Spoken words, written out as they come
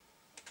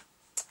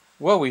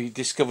Well, we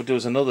discovered there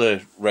was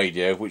another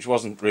radio which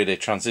wasn't really a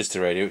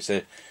transistor radio. It's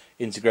a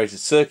integrated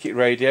circuit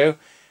radio.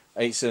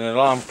 It's an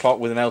alarm clock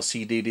with an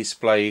LCD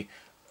display,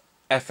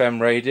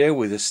 FM radio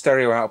with a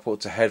stereo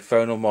output to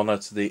headphone or mono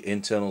to the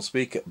internal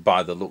speaker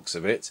by the looks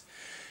of it.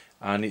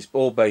 And it's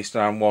all based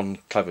around one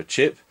clever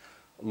chip.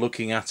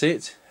 Looking at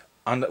it,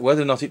 and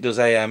whether or not it does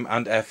AM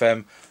and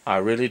FM, I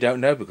really don't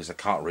know because I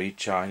can't read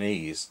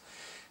Chinese.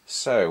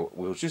 So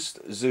we'll just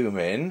zoom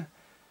in,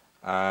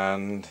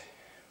 and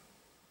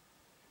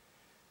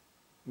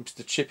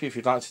Mr. Chippie, if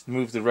you'd like to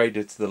move the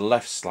radio to the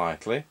left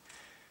slightly.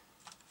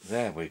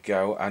 There we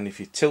go. And if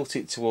you tilt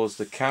it towards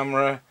the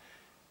camera,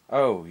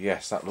 oh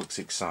yes, that looks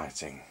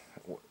exciting.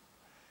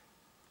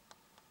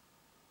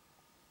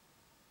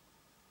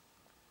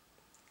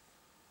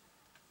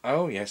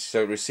 Oh yes,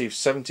 so it receives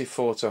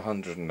 74 to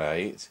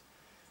 108,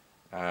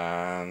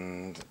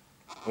 and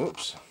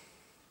oops,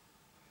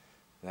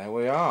 there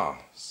we are.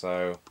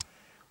 So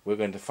we're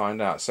going to find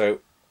out.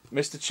 So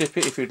Mr.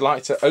 Chippie, if you'd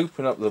like to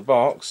open up the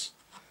box.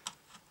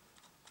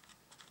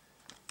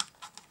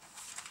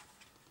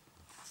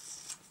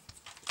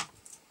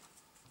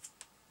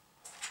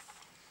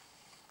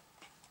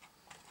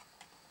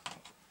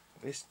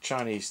 This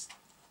Chinese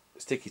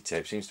sticky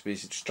tape seems to be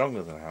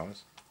stronger than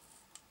ours.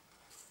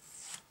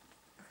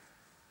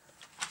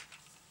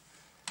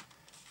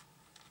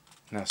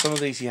 Now some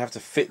of these you have to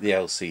fit the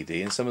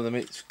LCD, and some of them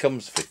it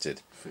comes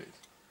fitted.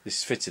 This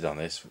is fitted on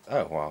this.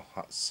 Oh well,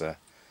 that's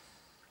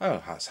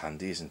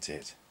handy, isn't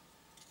it?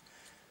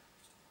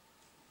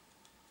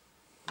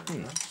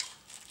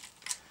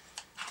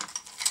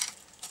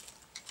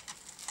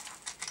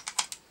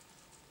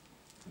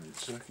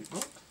 Circuit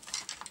box.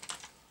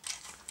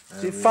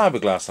 Is it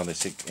fiberglass on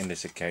this in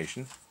this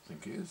occasion? I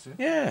think it is.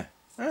 Yeah.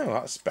 Oh,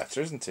 that's better,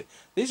 isn't it?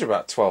 These are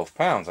about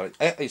 £12.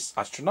 It's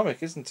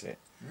astronomical, isn't it?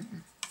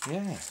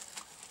 Yeah.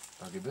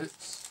 Baggy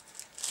bits.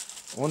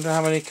 I wonder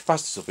how many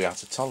capacitors will be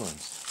out of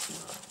tolerance.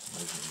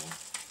 Maybe more.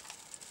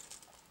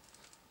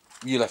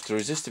 You left a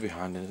resistor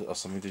behind or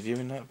something, did you,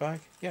 in that bag?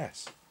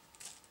 Yes.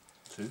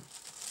 2.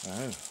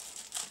 Oh.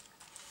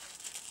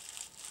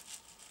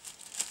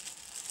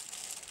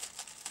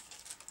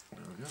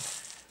 There we go.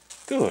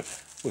 Good.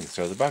 We can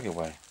throw the bag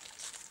away.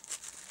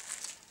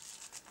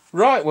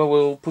 Right, well,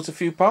 we'll put a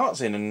few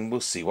parts in and we'll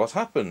see what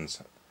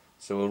happens.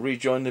 So we'll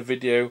rejoin the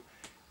video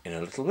in a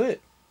little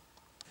bit.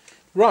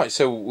 Right,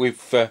 so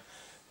Mr.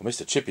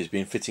 Chippie's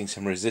been fitting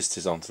some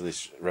resistors onto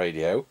this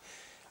radio,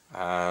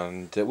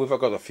 and we've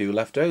got a few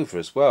left over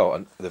as well,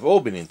 and they've all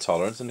been in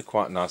tolerance and they're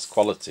quite nice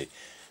quality.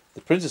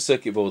 The printed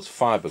circuit board's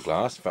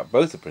fiberglass. In fact,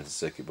 both the printed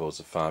circuit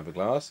boards are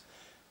fiberglass.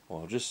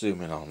 We'll just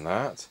zoom in on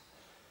that.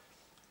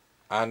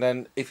 And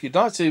then if you'd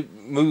like to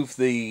move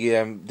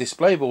the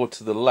display board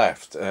to the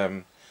left,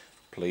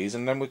 please,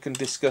 and then we can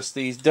discuss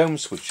these dome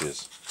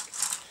switches.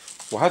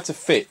 We'll have to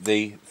fit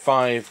the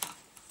 5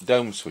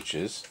 dome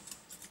switches,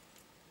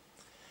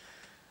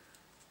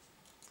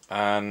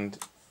 and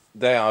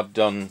they are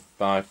done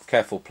by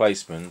careful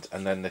placement,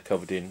 and then they're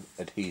covered in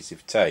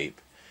adhesive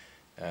tape.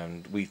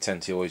 And we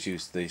tend to always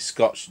use the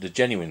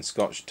genuine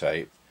Scotch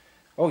tape.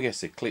 Oh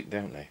yes, they click,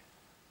 don't they?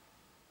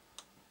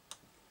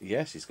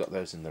 Yes, he's got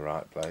those in the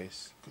right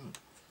place. Good.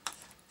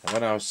 And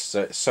when I was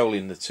solely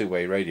in the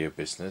two-way radio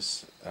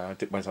business, I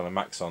went on a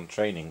Maxon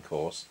training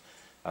course,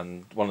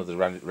 and one of the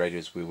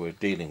radios we were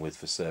dealing with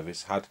for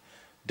service had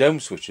dome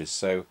switches,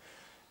 so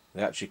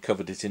they actually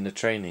covered it in the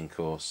training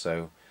course.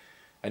 So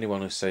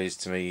anyone who says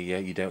to me, yeah,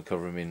 you don't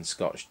cover them in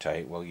Scotch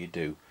tape, well, you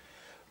do.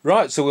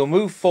 Right, so we'll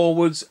move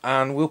forwards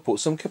and we'll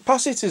put some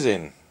capacitors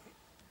in.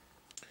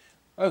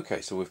 Okay,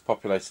 so we've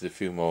populated a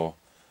few more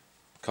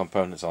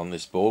components on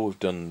this board. We've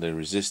done the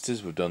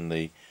resistors, we've done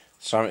the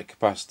ceramic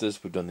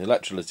capacitors, we've done the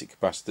electrolytic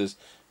capacitors,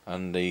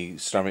 and the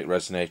ceramic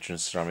resonator and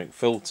ceramic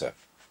filter.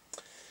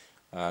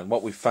 And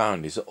what we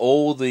found is that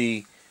all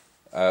the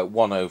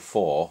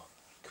 104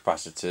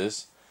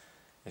 capacitors,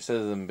 instead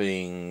of them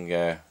being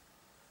they've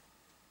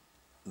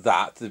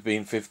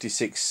been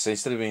 56,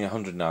 instead of being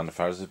 100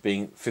 nanofarads, they've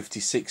been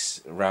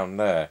 56 around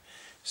there.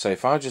 So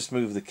if I just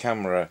move the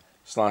camera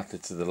slightly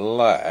to the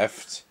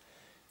left,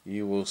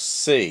 you will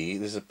see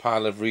there's a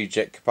pile of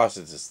reject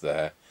capacitors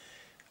there,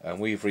 and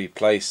we've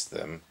replaced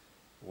them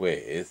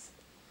with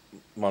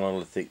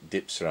monolithic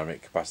dip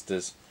ceramic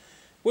capacitors,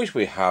 which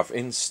we have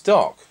in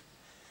stock.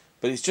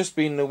 But it's just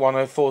been the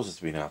 104s that's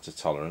been out of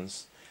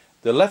tolerance.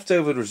 The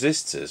leftover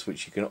resistors,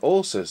 which you can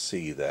also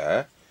see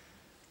there,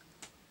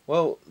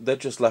 well, they're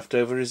just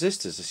leftover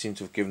resistors. They seem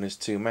to have given us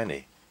too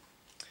many.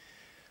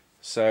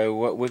 So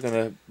we're going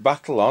to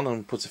battle on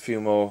and put a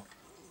few more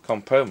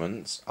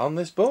components on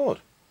this board.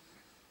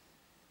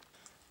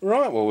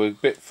 Right, well, we're a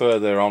bit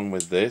further on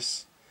with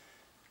this,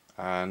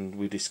 and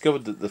we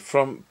discovered that the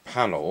front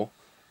panel,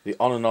 the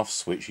on and off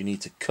switch, you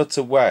need to cut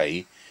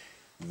away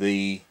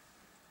the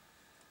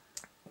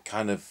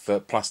kind of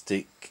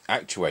plastic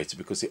actuator,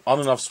 because the on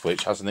and off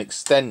switch has an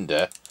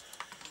extender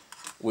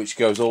which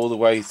goes all the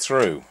way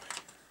through.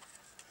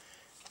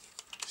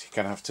 So you're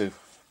going to have to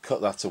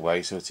cut that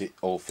away so that it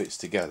all fits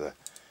together.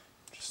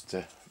 Just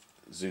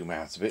zoom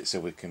out a bit so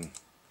we can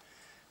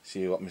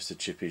See what Mr.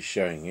 Chippie is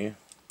showing you.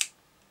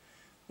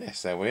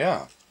 Yes, there we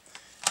are.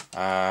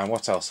 And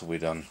what else have we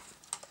done?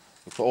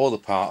 We put all the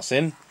parts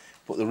in,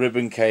 put the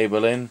ribbon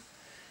cable in.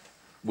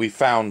 We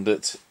found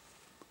that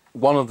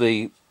one of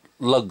the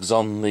lugs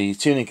on the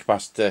tuning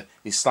capacitor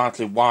is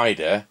slightly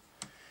wider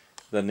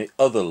than the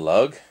other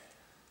lug,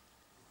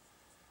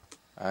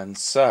 and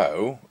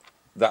so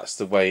that's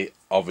the way it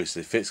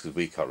obviously fits, because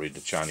we can't read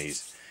the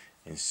Chinese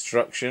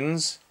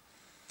instructions.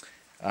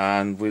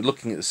 And we're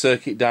looking at the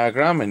circuit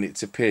diagram, and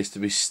it appears to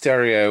be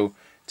stereo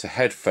to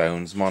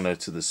headphones, mono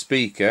to the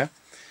speaker.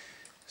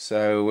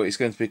 So it's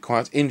going to be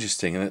quite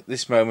interesting. And at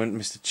this moment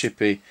Mr.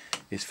 Chippie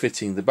is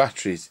fitting the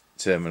battery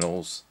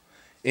terminals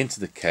into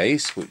the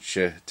case, which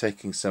are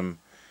taking some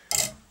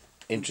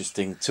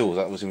interesting tools.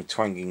 That was him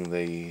twanging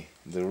the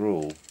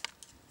rule.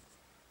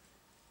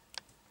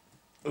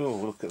 Oh,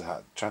 look at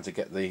that, trying to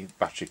get the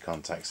battery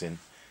contacts in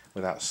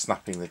without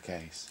snapping the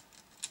case.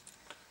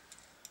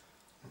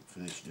 Not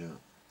finished yet.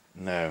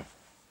 No.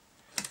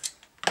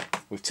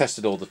 We've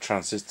tested all the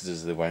transistors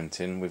as they went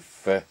in.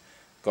 We've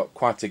got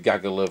quite a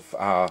gaggle of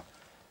our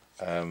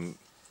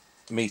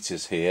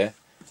meters here.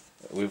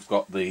 We've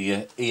got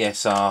the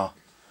ESR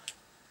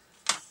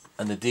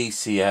and the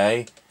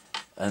DCA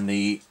and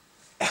the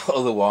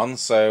other one,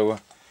 so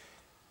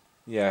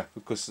yeah,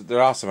 because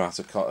there are some out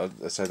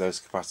of so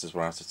those capacitors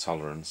were out of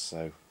tolerance,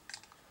 so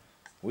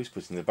we're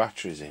putting the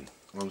batteries in.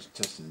 I was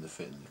testing the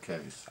fit in the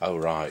case. Oh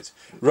right.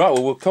 Right,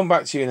 well we'll come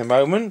back to you in a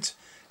moment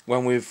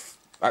when we've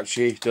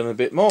actually done a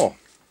bit more.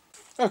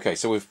 Okay,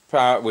 so we've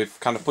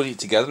kind of put it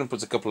together and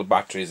put a couple of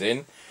batteries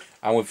in,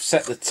 and we've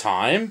set the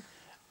time,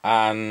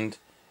 and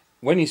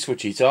when you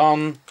switch it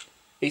on,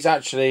 it's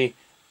actually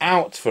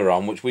out for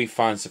on, which we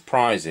find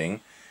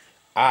surprising,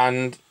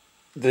 and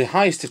the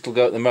highest it'll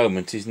go at the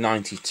moment is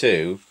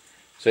 92,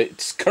 so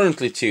it's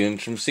currently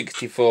tuned from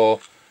 64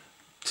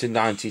 to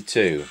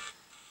 92.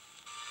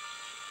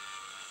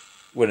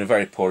 We're in a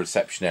very poor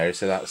reception area,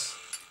 so that's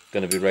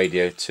going to be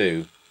radio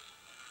 2.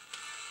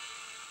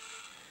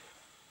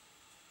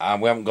 And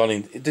we haven't gone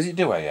in. Does it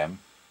do AM?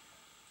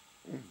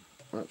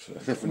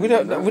 We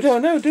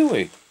don't know, do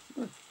we?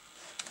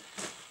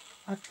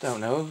 I don't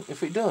know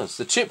if it does.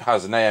 The chip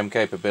has an AM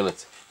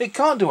capability. It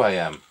can't do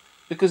AM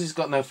because it's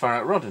got no far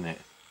out rod in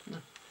it.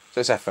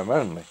 So it's FM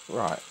only.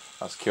 Right,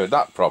 that's cured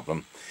that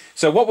problem.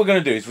 So what we're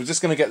going to do is we're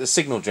just going to get the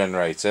signal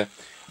generator,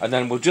 and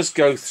then we'll just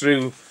go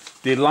through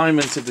the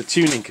alignment of the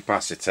tuning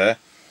capacitor,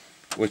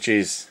 which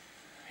is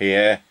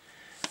here,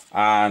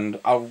 and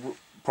I'll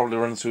probably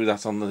run through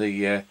that on the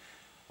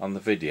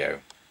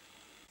video.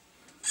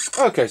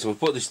 Okay, so we've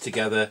put this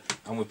together,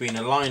 and we've been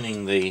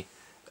aligning the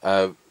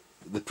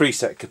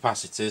preset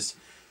capacitors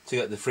to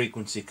get the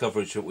frequency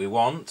coverage that we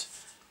want,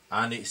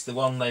 and it's the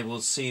one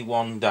labelled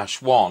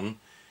C1-1,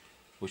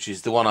 which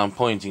is the one I'm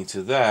pointing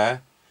to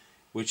there,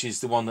 which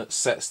is the one that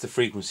sets the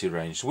frequency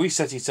range. So we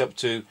set it up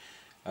to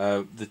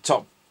the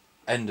top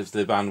end of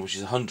the band, which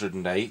is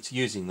 108,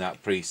 using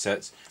that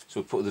preset. So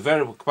we put the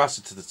variable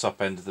capacitor to the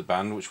top end of the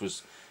band, which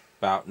was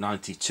about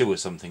 92 or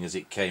something as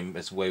it came,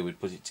 as the way we'd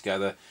put it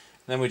together.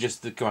 And then we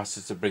just the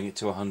capacitor to bring it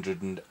to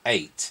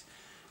 108,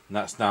 and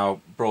that's now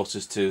brought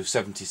us to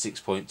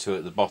 76.2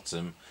 at the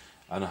bottom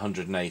and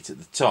 108 at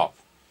the top.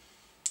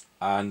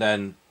 And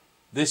then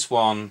this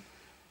one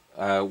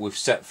we've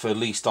set for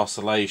least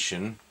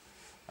oscillation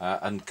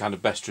and kind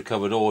of best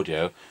recovered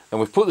audio, and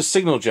we've put the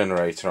signal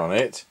generator on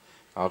it.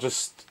 I'll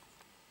just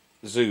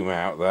zoom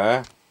out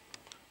there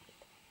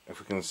if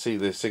we can see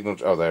the signal.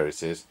 Oh, there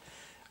it is.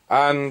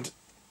 And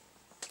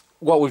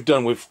what we've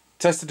done, we've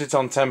tested it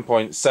on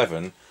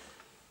 10.7,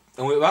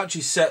 and we've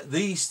actually set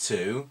these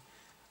two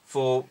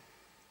for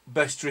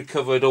best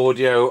recovered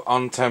audio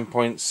on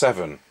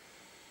 10.7.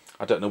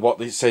 I don't know what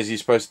this says you're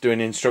supposed to do in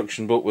the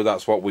instruction book, but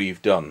that's what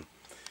we've done.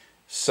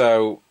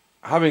 So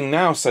having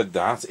now said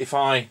that, if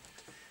I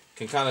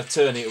can kind of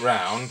turn it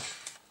round,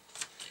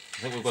 I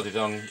think we've got it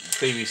on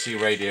BBC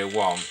Radio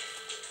 1.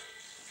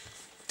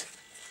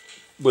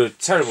 We're a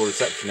terrible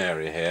reception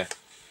area here.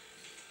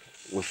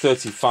 We're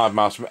 35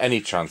 miles from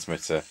any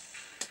transmitter.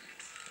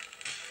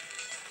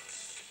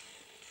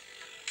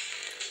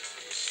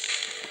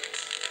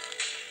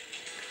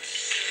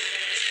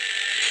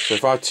 So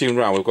if I tune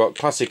round, we've got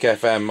Classic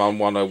FM on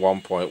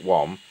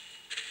 101.1.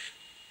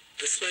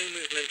 The slow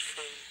movement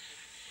from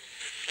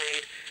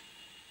played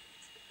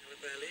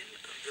Berlin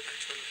under the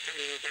baton of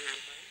Daniel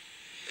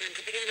Bernabé. And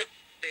to begin up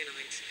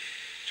night,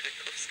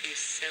 Tchaikovsky's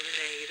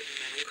Serenade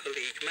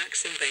Melancholique,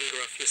 Maxim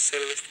Vengerov, your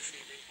soloist this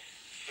evening,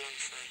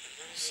 alongside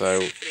the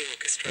So Symphony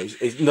Orchestra.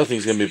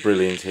 nothing's going to be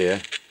brilliant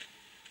here.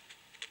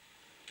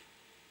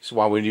 That's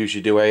why we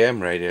usually do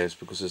AM radios,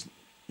 because there's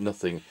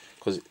nothing,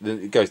 because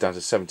it goes down to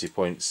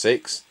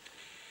 70.6.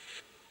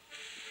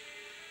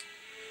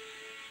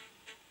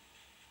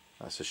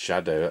 That's a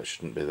shadow, that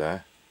shouldn't be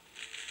there.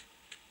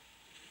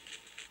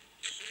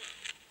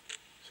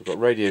 So we've got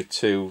radio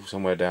 2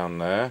 somewhere down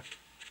there.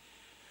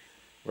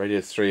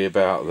 Radio 3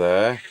 about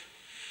there.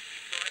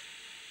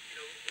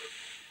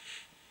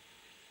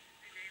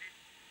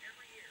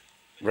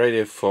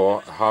 Radio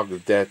 4, I hardly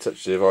dare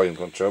touch the volume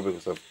control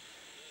because I've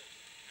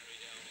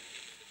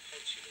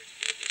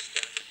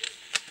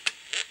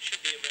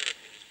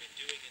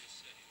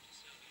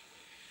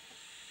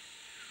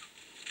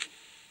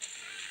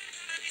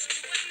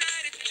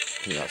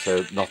think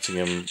that's a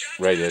Nottingham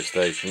radio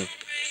station.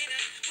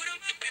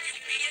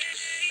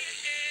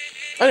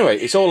 Anyway,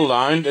 it's all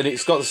aligned and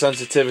it's got the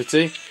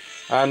sensitivity,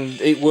 and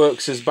it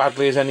works as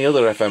badly as any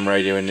other FM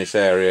radio in this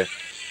area.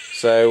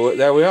 So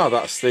there we are.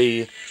 That's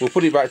the. We'll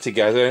put it back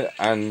together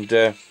and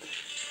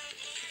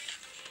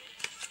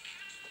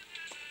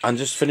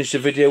just finish the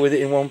video with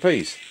it in one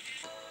piece.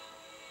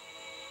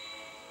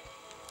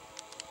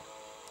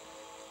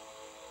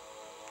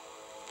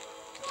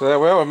 So there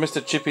we are,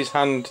 Mr. Chippie's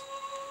hand,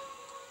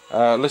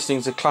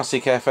 listening to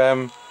classic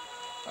FM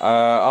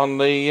on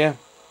the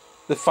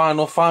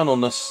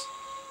finalness.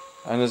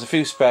 And there's a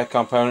few spare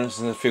components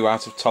and a few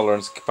out of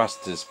tolerance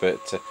capacitors,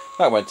 but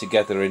that went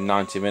together in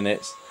 90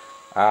 minutes.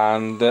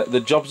 And the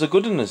job's a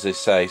good one, as they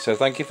say. So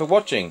thank you for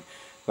watching.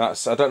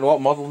 That's, I don't know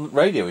what model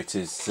radio it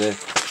is.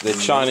 The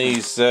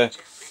Chinese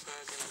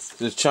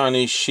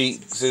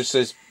sheet. It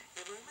says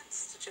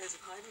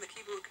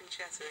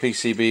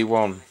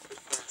PCB1.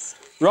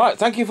 Right.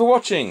 Thank you for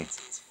watching.